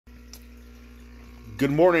Good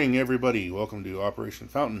morning, everybody. Welcome to Operation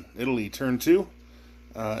Fountain. Italy, turn 2.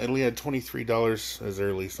 Italy had $23 as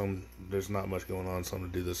early, so there's not much going on, so I'm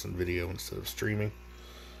going to do this in video instead of streaming.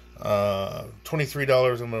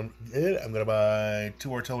 $23, I'm gonna buy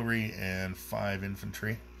 2 artillery and 5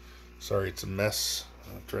 infantry. Sorry, it's a mess.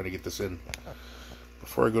 I'm trying to get this in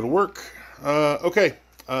before I go to work. Okay.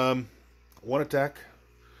 1 attack.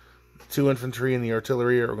 2 infantry and the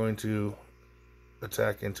artillery are going to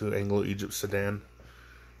attack into Anglo-Egypt Sudan.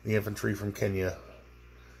 The infantry from Kenya.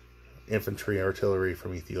 Infantry, artillery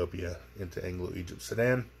from Ethiopia into Anglo-Egypt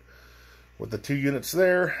Sudan. With the 2 units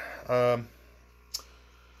there.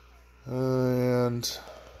 And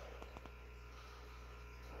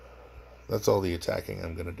that's all the attacking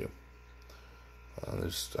I'm going to do.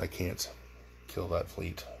 I can't kill that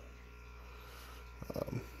fleet.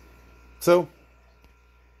 So,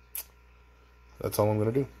 that's all I'm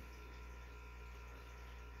going to do.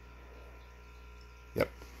 Yep.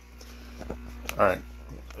 Alright.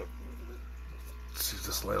 Let's see if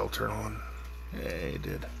this light will turn on. Yeah, it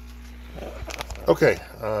did. Okay.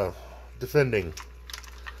 Defending.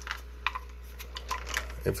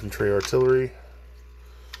 Infantry, artillery.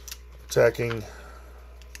 Attacking.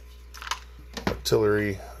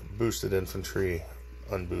 Artillery. Boosted infantry.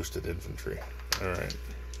 Unboosted infantry. Alright.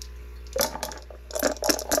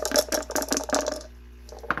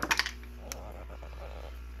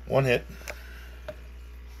 One hit.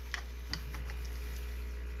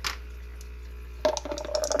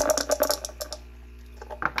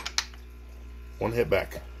 One hit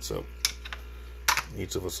back. So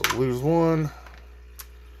each of us will lose 1.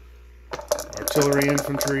 Artillery,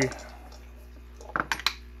 infantry.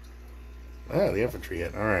 The infantry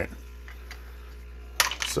hit. Alright.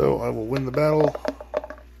 So I will win the battle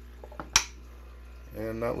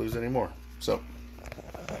and not lose any more. So,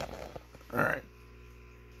 alright.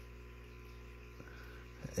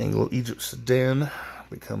 Anglo-Egypt Sudan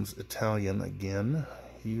becomes Italian again.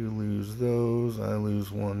 You lose those. I lose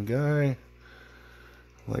 1 guy.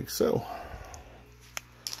 Like so.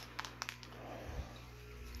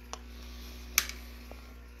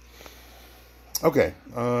 Okay.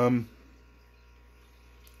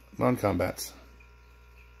 Non-combats.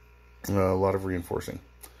 A lot of reinforcing.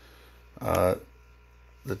 The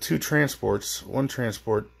 2 transports. 1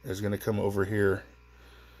 transport is going to come over here.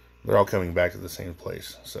 They're all coming back to the same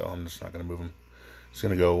place, so I'm just not going to move them. It's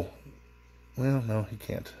going to go... Well, no, he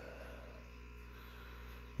can't.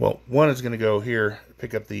 Well, 1 is going to go here,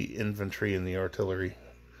 pick up the infantry and the artillery,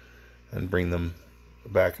 and bring them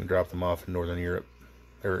back and drop them off in Northern Europe,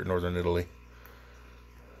 or Northern Italy.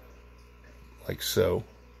 Like so.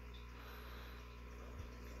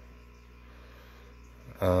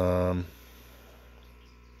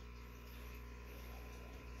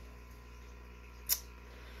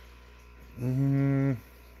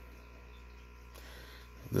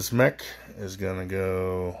 This mech is going to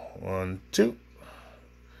go 1, 2.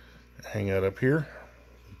 Hang out up here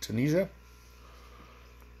in Tunisia.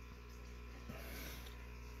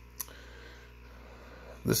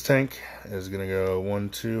 This tank is going to go 1,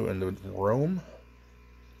 2 into Rome.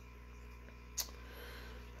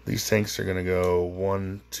 These tanks are going to go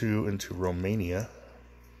 1, 2 into Romania.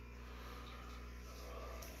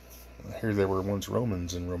 I hear there were once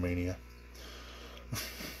Romans in Romania.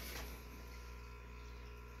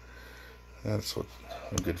 That's what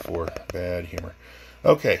I'm good for. Bad humor.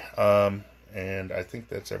 Okay, and I think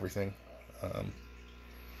that's everything.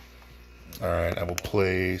 Alright, I will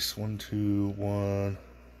place 1, 2, 1.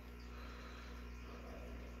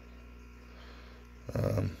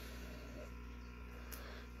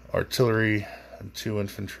 Artillery and 2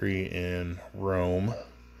 infantry in Rome.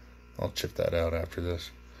 I'll chip that out after this.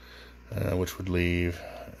 Which would leave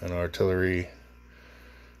an artillery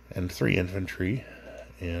and 3 infantry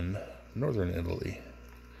in Northern Italy.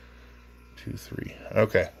 2, 3.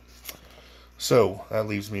 Okay. So, that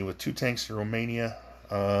leaves me with 2 tanks in Romania.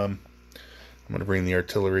 I'm going to bring the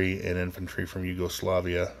artillery and infantry from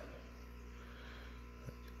Yugoslavia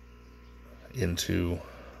into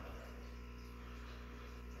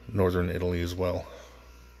Northern Italy as well.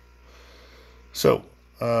 So,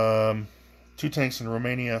 2 tanks in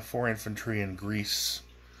Romania, 4 infantry in Greece,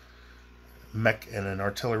 mech and an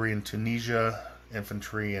artillery in Tunisia,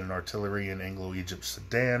 infantry and artillery in Anglo-Egypt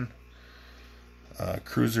Sudan,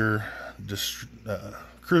 cruiser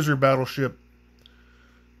battleship,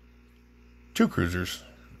 2 cruisers,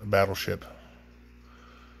 a battleship,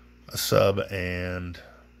 a sub, and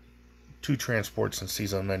 2 transports in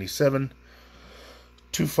C-Zone 97,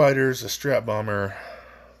 2 fighters, a strat bomber,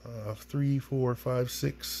 3, 4, 5,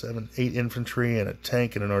 6, 7, 8 infantry, and a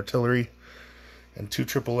tank and an artillery and 2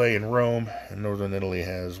 AAA in Rome. And Northern Italy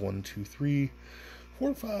has 1, 2, 3,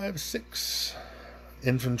 4, 5, 6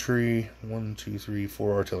 infantry, 1, 2, 3,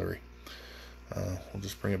 4 artillery. We'll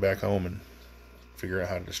just bring it back home and figure out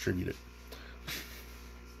how to distribute it.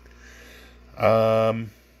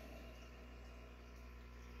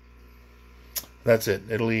 That's it.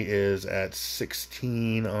 Italy is at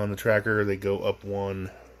 16 on the tracker. They go up 1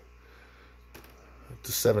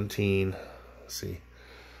 to 17. Let's see.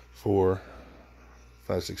 4,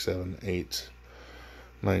 5, 6, 7, 8,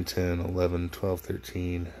 9, 10, 11, 12,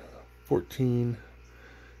 13, 14,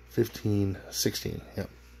 15, 16. Yep.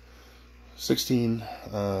 16,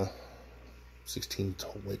 16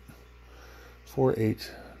 total. Wait. 4,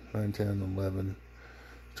 8, 9, 10, 11,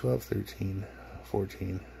 12, 13,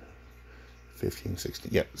 14, 15,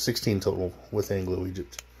 16. Yeah, 16 total with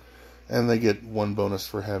Anglo-Egypt. And they get 1 bonus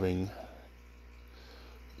for having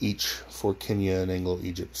each for Kenya and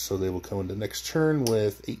Anglo-Egypt. So they will come into next turn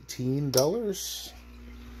with $18.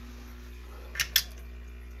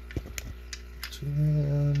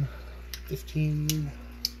 10, 15,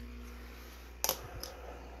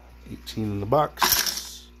 18 in the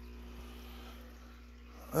box.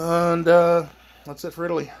 And that's it for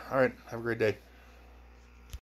Italy. All right, have a great day.